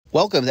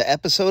Welcome to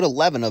episode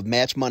 11 of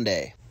Match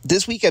Monday.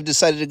 This week I've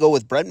decided to go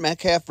with Brent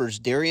Metcalf versus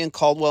Darrion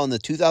Caldwell in the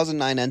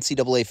 2009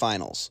 NCAA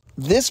Finals.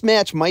 This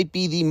match might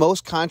be the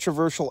most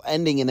controversial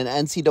ending in an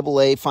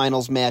NCAA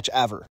Finals match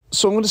ever.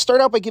 So I'm going to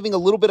start out by giving a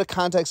little bit of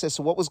context as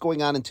to what was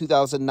going on in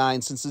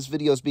 2009 since this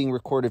video is being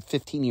recorded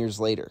 15 years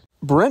later.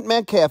 Brent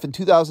Metcalf in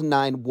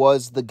 2009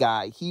 was the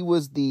guy. He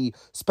was the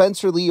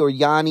Spencer Lee or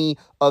Yanni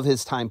of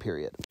his time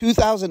period.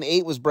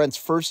 2008 was Brent's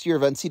first year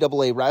of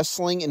NCAA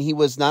wrestling, and he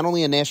was not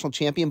only a national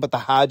champion, but the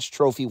Hodge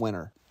Trophy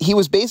winner. He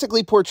was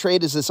basically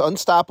portrayed as this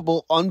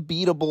unstoppable,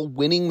 unbeatable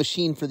winning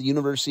machine for the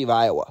University of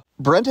Iowa.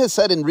 Brent has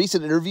said in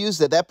recent interviews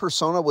that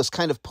persona was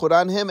kind of put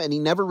on him, and he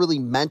never really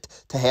meant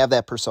to have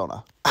that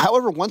persona.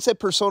 However, once that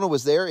persona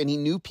was there and he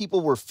knew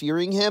people were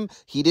fearing him,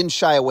 he didn't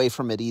shy away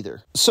from it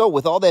either. So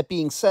with all that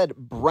being said,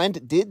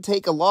 Brent did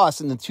take a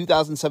loss in the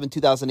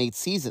 2007-2008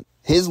 season.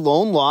 His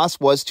lone loss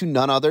was to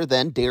none other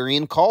than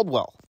Darrion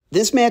Caldwell.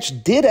 This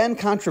match did end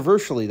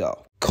controversially,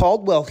 though.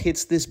 Caldwell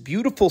hits this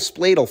beautiful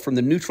spladle from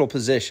the neutral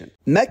position.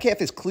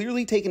 Metcalf is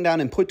clearly taken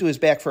down and put to his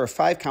back for a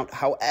 5 count.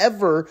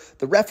 However,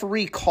 the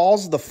referee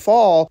calls the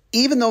fall,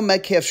 even though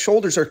Metcalf's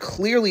shoulders are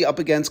clearly up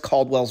against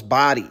Caldwell's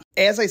body.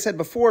 As I said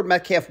before,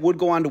 Metcalf would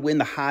go on to win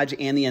the Hodge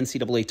and the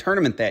NCAA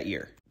tournament that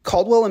year.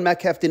 Caldwell and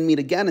Metcalf didn't meet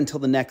again until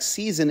the next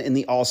season in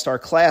the All-Star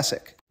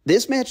Classic.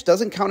 This match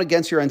doesn't count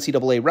against your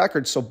NCAA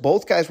record, so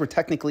both guys were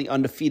technically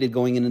undefeated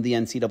going into the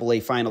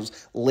NCAA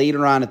Finals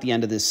later on at the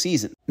end of this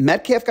season.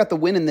 Metcalf got the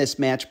win in this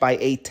match by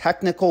a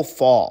technical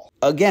fall.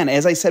 Again,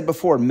 as I said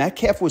before,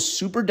 Metcalf was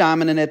super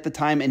dominant at the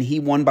time, and he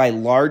won by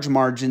large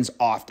margins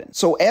often.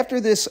 So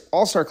after this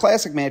All-Star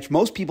Classic match,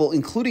 most people,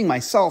 including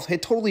myself,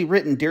 had totally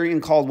written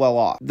Darrion Caldwell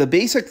off. The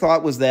basic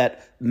thought was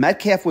that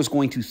Metcalf was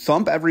going to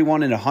thump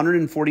everyone at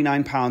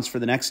 149 pounds for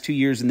the next 2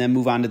 years and then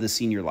move on to the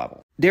senior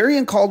level.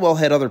 Darrion Caldwell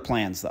had other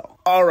plans, though.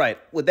 All right,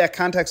 with that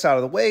context out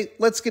of the way,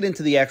 let's get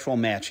into the actual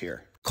match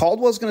here.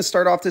 Caldwell's going to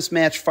start off this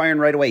match firing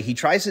right away. He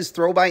tries his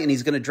throw by, and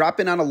he's going to drop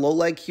in on a low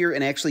leg here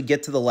and actually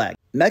get to the leg.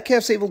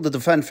 Metcalf's able to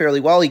defend fairly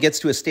well. He gets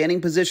to a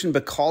standing position,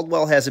 but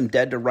Caldwell has him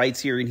dead to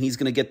rights here, and he's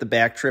going to get the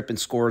back trip and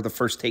score the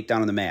first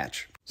takedown in the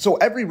match. So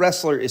every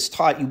wrestler is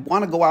taught you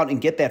want to go out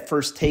and get that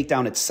first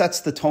takedown. It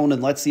sets the tone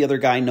and lets the other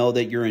guy know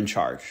that you're in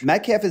charge.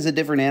 Metcalf is a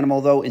different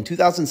animal, though. In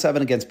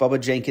 2007 against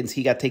Bubba Jenkins,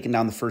 he got taken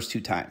down the first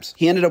 2 times.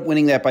 He ended up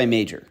winning that by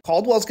major.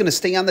 Caldwell's going to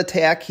stay on the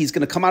tack. He's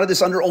going to come out of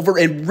this over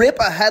and rip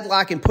a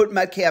headlock and put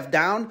Metcalf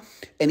down,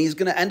 and he's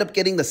going to end up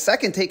getting the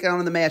second takedown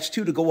in the match,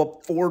 too, to go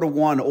up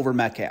 4-1 over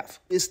Metcalf.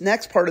 This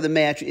next part of the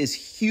match is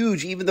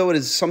huge, even though it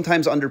is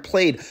sometimes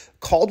underplayed.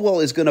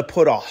 Caldwell is going to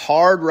put a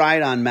hard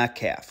ride on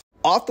Metcalf.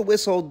 Off the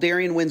whistle,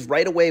 Darrion wins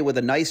right away with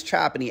a nice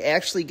chop, and he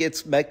actually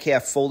gets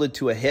Metcalf folded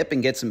to a hip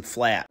and gets him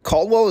flat.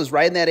 Caldwell is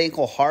riding that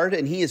ankle hard,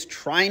 and he is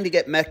trying to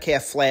get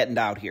Metcalf flattened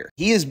out here.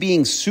 He is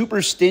being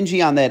super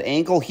stingy on that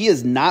ankle. He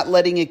is not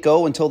letting it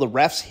go until the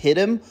refs hit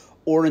him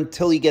or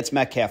until he gets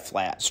Metcalf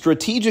flat.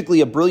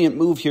 Strategically, a brilliant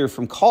move here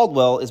from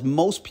Caldwell, as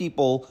most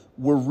people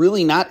were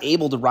really not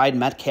able to ride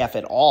Metcalf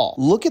at all.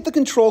 Look at the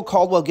control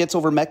Caldwell gets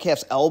over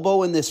Metcalf's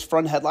elbow in this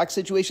front headlock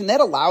situation. That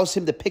allows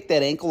him to pick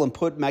that ankle and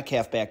put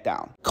Metcalf back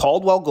down.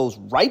 Caldwell goes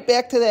right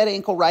back to that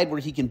ankle ride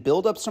where he can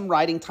build up some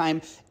riding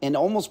time and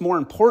almost more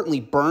importantly,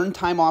 burn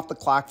time off the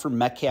clock for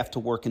Metcalf to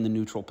work in the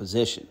neutral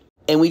position.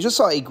 And we just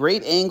saw a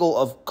great angle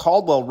of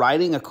Caldwell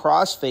riding a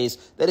crossface.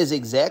 That is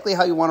exactly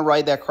how you want to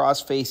ride that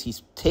crossface.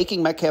 He's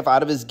taking Metcalf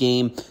out of his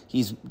game.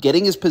 He's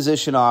getting his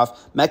position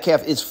off.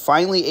 Metcalf is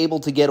finally able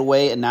to get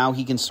away, and now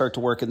he can start to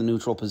work in the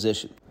neutral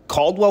position.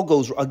 Caldwell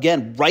goes,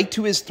 again, right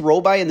to his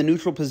throw-by in the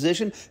neutral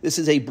position. This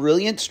is a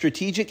brilliant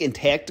strategic and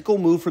tactical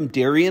move from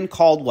Darrion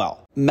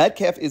Caldwell.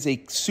 Metcalf is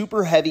a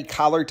super heavy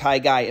collar tie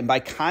guy, and by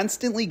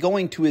constantly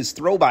going to his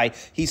throw-by,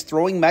 he's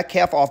throwing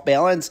Metcalf off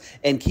balance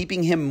and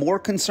keeping him more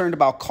concerned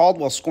about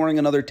Caldwell scoring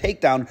another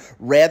takedown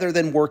rather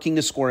than working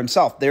to score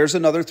himself. There's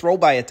another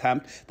throw-by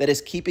attempt that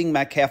is keeping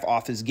Metcalf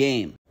off his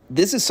game.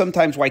 This is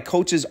sometimes why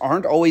coaches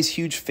aren't always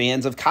huge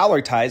fans of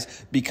collar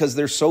ties because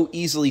they're so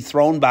easily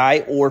thrown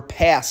by or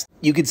passed.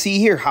 You can see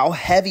here how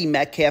heavy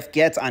Metcalf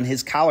gets on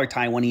his collar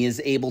tie when he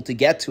is able to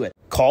get to it.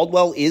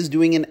 Caldwell is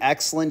doing an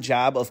excellent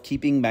job of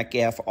keeping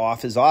Metcalf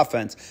off his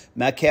offense.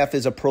 Metcalf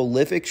is a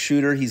prolific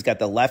shooter. He's got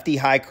the lefty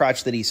high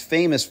crotch that he's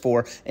famous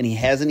for, and he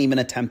hasn't even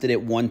attempted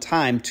it one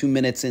time 2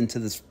 minutes into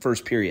this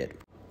first period.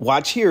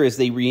 Watch here as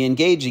they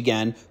re-engage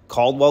again.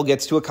 Caldwell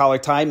gets to a collar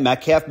tie,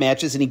 Metcalf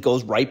matches, and he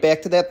goes right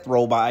back to that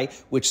throw-by,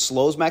 which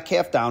slows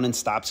Metcalf down and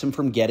stops him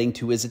from getting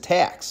to his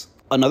attacks.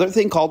 Another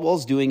thing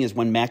Caldwell's doing is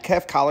when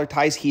Metcalf collar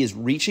ties, he is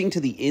reaching to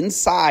the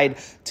inside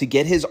to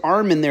get his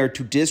arm in there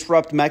to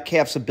disrupt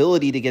Metcalf's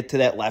ability to get to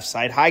that left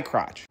side high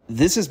crotch.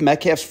 This is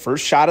Metcalf's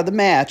first shot of the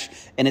match,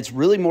 and it's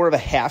really more of a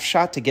half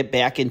shot to get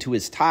back into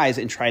his ties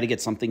and try to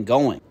get something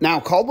going. Now,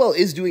 Caldwell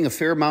is doing a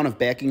fair amount of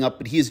backing up,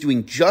 but he is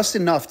doing just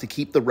enough to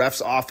keep the refs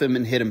off him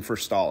and hit him for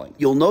stalling.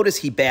 You'll notice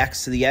he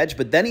backs to the edge,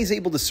 but then he's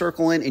able to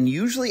circle in, and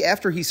usually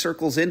after he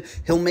circles in,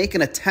 he'll make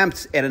an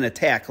attempt at an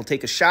attack. He'll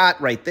take a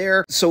shot right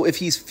there. So if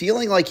he's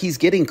feeling like he's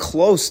getting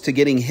close to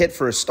getting hit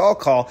for a stall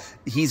call,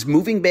 he's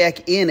moving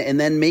back in and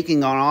then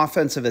making an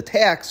offensive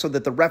attack so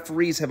that the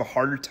referees have a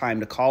harder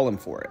time to call him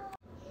for it.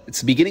 It's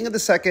the beginning of the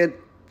second.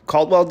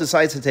 Caldwell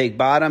decides to take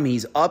bottom.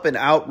 He's up and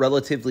out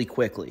relatively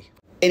quickly.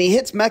 And he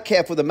hits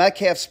Metcalf with a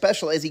Metcalf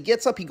special. As he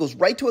gets up, he goes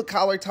right to a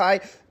collar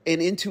tie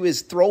and into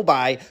his throw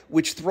by,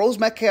 which throws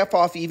Metcalf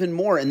off even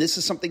more. And this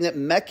is something that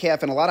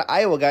Metcalf and a lot of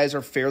Iowa guys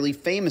are fairly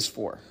famous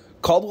for.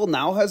 Caldwell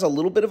now has a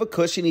little bit of a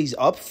cushion. He's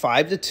up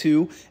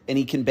 5-2, and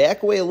he can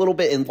back away a little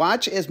bit. And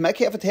watch as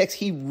Metcalf attacks,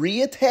 he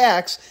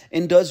re-attacks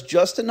and does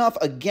just enough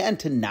again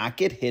to not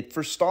get hit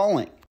for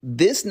stalling.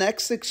 This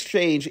next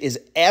exchange is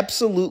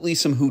absolutely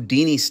some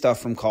Houdini stuff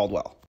from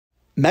Caldwell.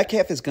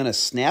 Metcalf is going to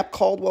snap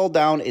Caldwell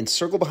down and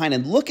circle behind.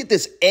 And look at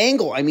this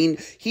angle. I mean,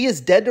 he is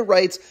dead to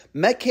rights.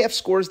 Metcalf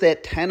scores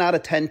that 10 out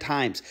of 10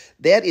 times.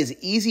 That is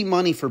easy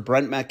money for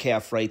Brent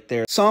Metcalf right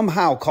there.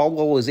 Somehow,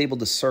 Caldwell was able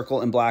to circle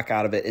and block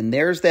out of it. And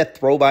there's that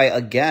throw by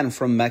again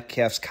from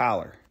Metcalf's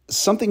collar.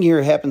 Something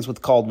here happens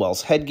with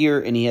Caldwell's headgear,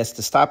 and he has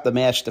to stop the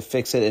match to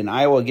fix it. And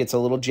Iowa gets a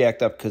little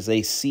jacked up because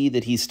they see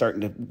that he's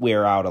starting to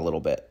wear out a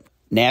little bit.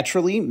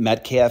 Naturally,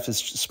 Metcalf is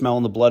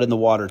smelling the blood in the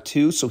water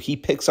too, so he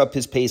picks up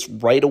his pace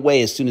right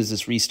away as soon as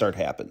this restart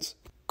happens.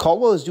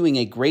 Caldwell is doing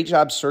a great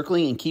job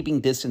circling and keeping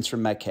distance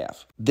from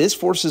Metcalf. This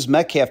forces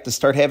Metcalf to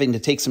start having to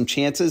take some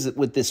chances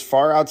with this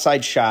far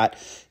outside shot.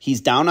 He's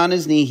down on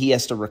his knee. He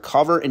has to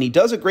recover, and he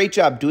does a great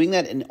job doing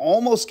that and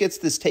almost gets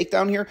this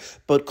takedown here,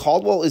 but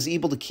Caldwell is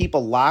able to keep a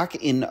lock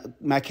in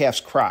Metcalf's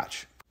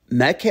crotch.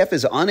 Metcalf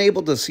is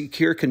unable to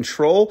secure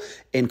control,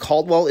 and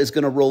Caldwell is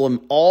going to roll him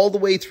all the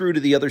way through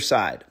to the other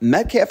side.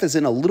 Metcalf is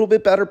in a little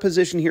bit better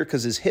position here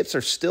because his hips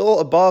are still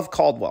above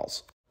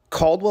Caldwell's.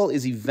 Caldwell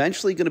is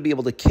eventually going to be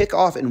able to kick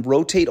off and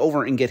rotate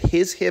over and get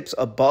his hips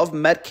above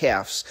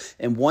Metcalf's.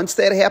 And once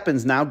that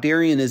happens, now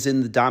Darrion is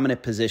in the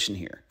dominant position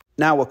here.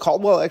 Now, what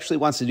Caldwell actually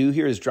wants to do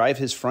here is drive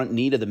his front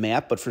knee to the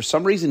mat, but for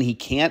some reason he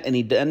can't, and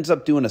he ends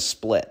up doing a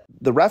split.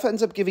 The ref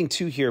ends up giving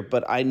 2 here,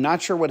 but I'm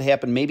not sure what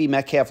happened. Maybe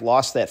Metcalf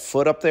lost that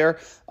foot up there.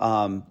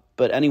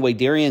 But anyway,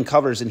 Darrion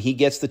covers, and he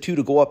gets the 2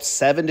 to go up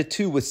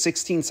 7-2 with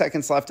 16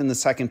 seconds left in the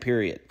second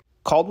period.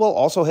 Caldwell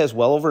also has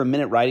well over a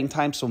minute riding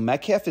time, so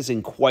Metcalf is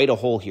in quite a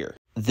hole here.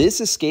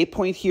 This escape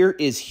point here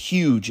is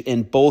huge,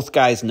 and both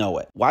guys know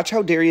it. Watch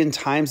how Darrion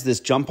times this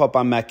jump up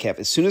on Metcalf.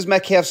 As soon as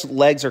Metcalf's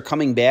legs are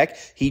coming back,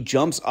 he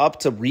jumps up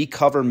to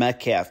recover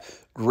Metcalf.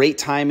 Great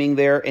timing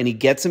there, and he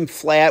gets him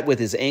flat with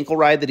his ankle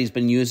ride that he's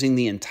been using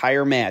the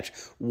entire match.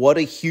 What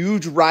a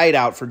huge ride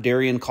out for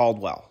Darrion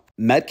Caldwell.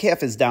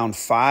 Metcalf is down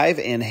 5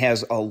 and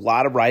has a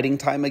lot of riding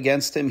time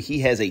against him. He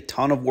has a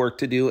ton of work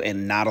to do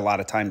and not a lot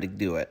of time to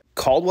do it.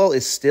 Caldwell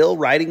is still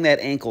riding that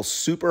ankle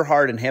super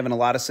hard and having a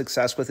lot of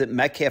success with it.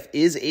 Metcalf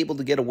is able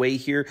to get away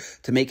here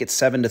to make it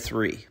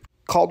 7-3.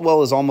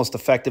 Caldwell is almost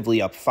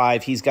effectively up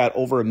 5. He's got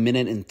over a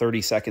minute and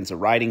 30 seconds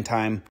of riding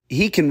time.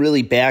 He can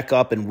really back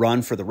up and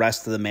run for the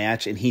rest of the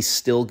match, and he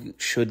still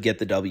should get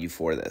the W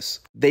for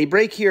this. They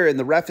break here, and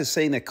the ref is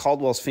saying that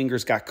Caldwell's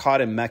fingers got caught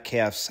in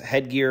Metcalf's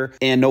headgear,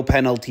 and no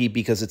penalty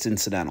because it's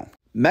incidental.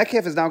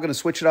 Metcalf is now going to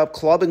switch it up,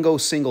 club, and go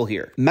single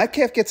here.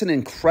 Metcalf gets an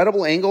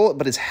incredible angle,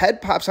 but his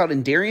head pops out,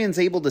 and Darrion's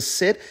able to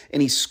sit,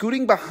 and he's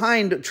scooting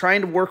behind, trying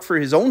to work for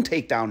his own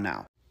takedown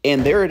now.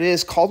 And there it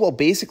is. Caldwell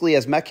basically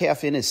has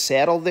Metcalf in his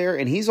saddle there,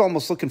 and he's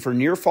almost looking for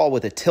near fall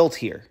with a tilt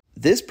here.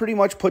 This pretty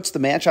much puts the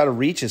match out of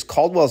reach as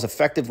Caldwell is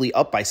effectively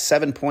up by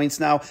 7 points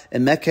now,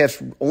 and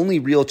Metcalf's only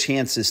real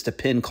chance is to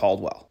pin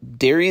Caldwell.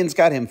 Darrion's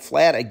got him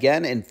flat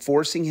again and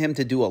forcing him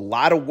to do a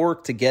lot of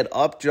work to get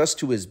up just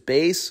to his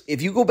base.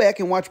 If you go back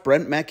and watch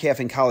Brent Metcalf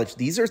in college,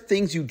 these are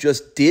things you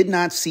just did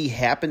not see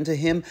happen to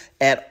him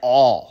at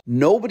all.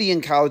 Nobody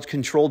in college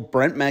controlled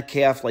Brent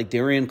Metcalf like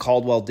Darrion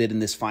Caldwell did in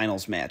this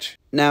finals match.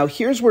 Now,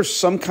 here's where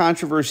some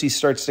controversy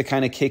starts to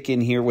kind of kick in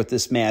here with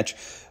this match.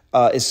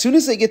 As soon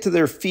as they get to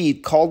their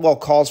feet, Caldwell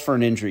calls for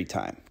an injury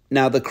time.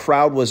 Now, the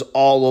crowd was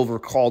all over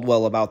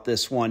Caldwell about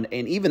this one,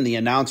 and even the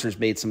announcers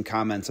made some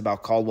comments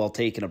about Caldwell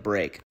taking a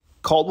break.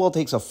 Caldwell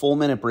takes a full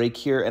minute break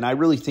here, and I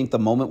really think the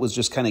moment was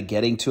just kind of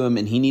getting to him,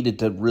 and he needed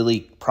to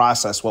really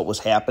process what was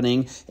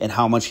happening and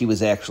how much he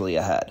was actually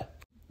ahead.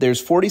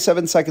 There's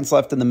 47 seconds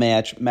left in the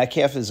match.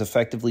 Metcalf is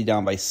effectively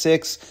down by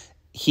 6.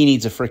 He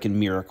needs a freaking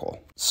miracle.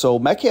 So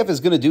Metcalf is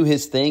going to do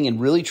his thing and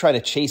really try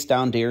to chase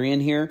down Darrion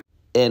here.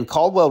 And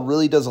Caldwell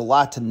really does a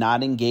lot to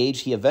not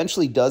engage. He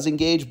eventually does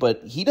engage,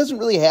 but he doesn't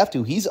really have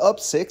to. He's up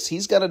 6.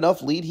 He's got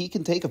enough lead. He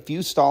can take a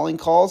few stalling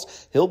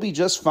calls. He'll be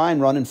just fine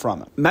running from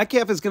him.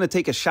 Metcalf is going to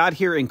take a shot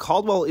here, and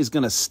Caldwell is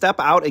going to step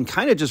out and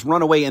kind of just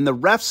run away, and the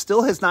ref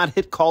still has not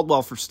hit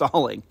Caldwell for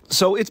stalling.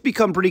 So it's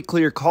become pretty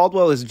clear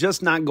Caldwell is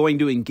just not going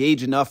to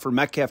engage enough for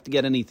Metcalf to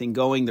get anything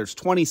going. There's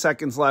 20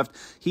 seconds left.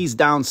 He's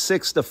down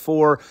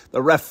 6-4.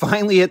 The ref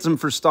finally hits him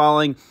for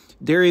stalling.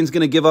 Darrion's going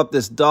to give up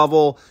this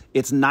double.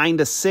 It's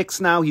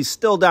 9-6 now. He's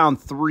still down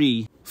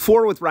 3.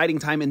 4 with riding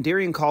time, and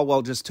Darrion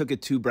Caldwell just took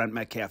it to Brent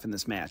Metcalf in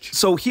this match.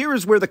 So here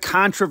is where the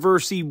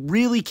controversy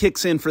really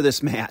kicks in for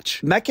this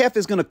match. Metcalf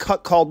is going to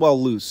cut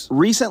Caldwell loose.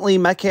 Recently,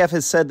 Metcalf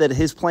has said that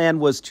his plan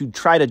was to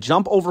try to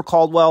jump over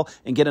Caldwell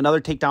and get another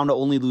takedown to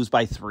only lose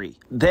by 3.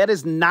 That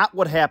is not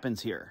what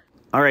happens here.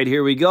 All right,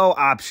 here we go.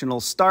 Optional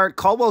start.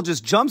 Caldwell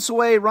just jumps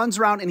away, runs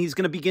around, and he's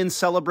going to begin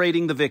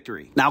celebrating the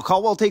victory. Now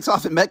Caldwell takes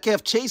off, and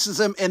Metcalf chases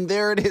him, and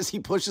there it is. He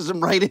pushes him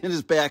right in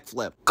his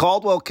backflip.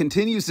 Caldwell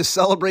continues to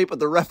celebrate, but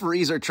the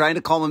referees are trying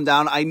to calm him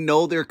down. I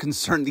know they're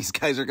concerned these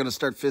guys are going to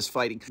start fist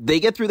fighting. They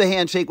get through the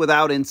handshake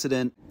without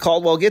incident.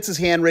 Caldwell gets his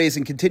hand raised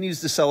and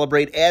continues to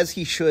celebrate, as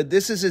he should.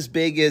 This is as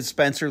big as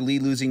Spencer Lee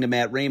losing to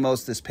Matt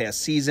Ramos this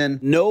past season.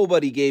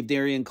 Nobody gave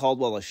Darrion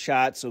Caldwell a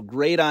shot, so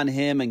great on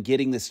him and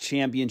getting this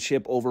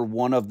championship over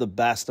one of the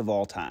best of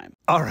all time.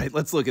 All right,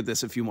 let's look at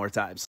this a few more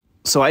times.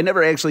 So I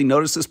never actually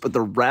noticed this, but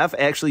the ref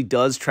actually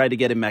does try to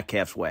get in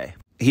Metcalf's way.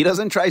 He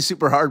doesn't try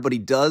super hard, but he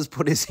does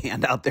put his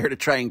hand out there to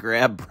try and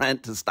grab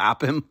Brent to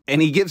stop him.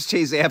 And he gives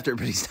chase after,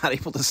 but he's not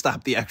able to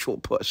stop the actual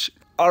push.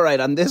 All right,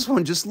 on this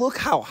one, just look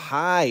how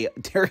high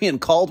Darrion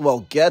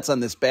Caldwell gets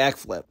on this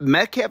backflip.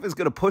 Metcalf is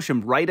going to push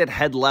him right at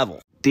head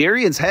level.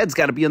 Darrion's head's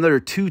got to be another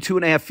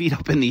 2.5 feet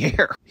up in the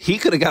air. He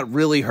could have got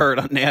really hurt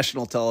on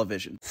national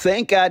television.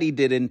 Thank God he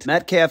didn't.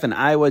 Metcalf and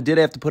Iowa did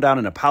have to put out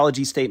an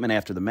apology statement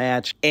after the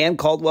match, and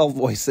Caldwell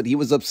voiced that he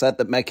was upset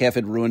that Metcalf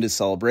had ruined his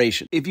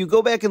celebration. If you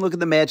go back and look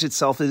at the match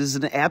itself, it is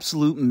an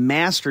absolute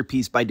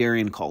masterpiece by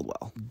Darrion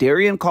Caldwell.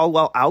 Darrion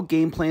Caldwell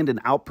out-game-planned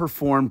and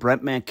outperformed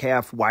Brent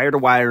Metcalf wire to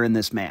wire in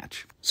this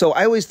match. So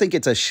I always think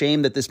it's a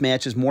shame that this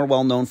match is more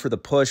well known for the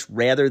push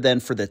rather than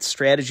for the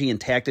strategy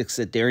and tactics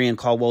that Darrion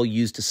Caldwell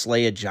used to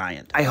slay a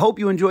giant. I hope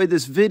you enjoyed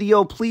this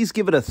video. Please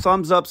give it a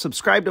thumbs up,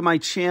 subscribe to my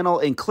channel,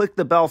 and click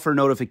the bell for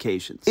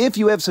notifications. If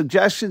you have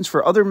suggestions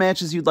for other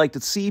matches you'd like to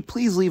see,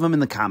 please leave them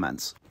in the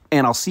comments.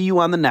 And I'll see you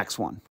on the next one.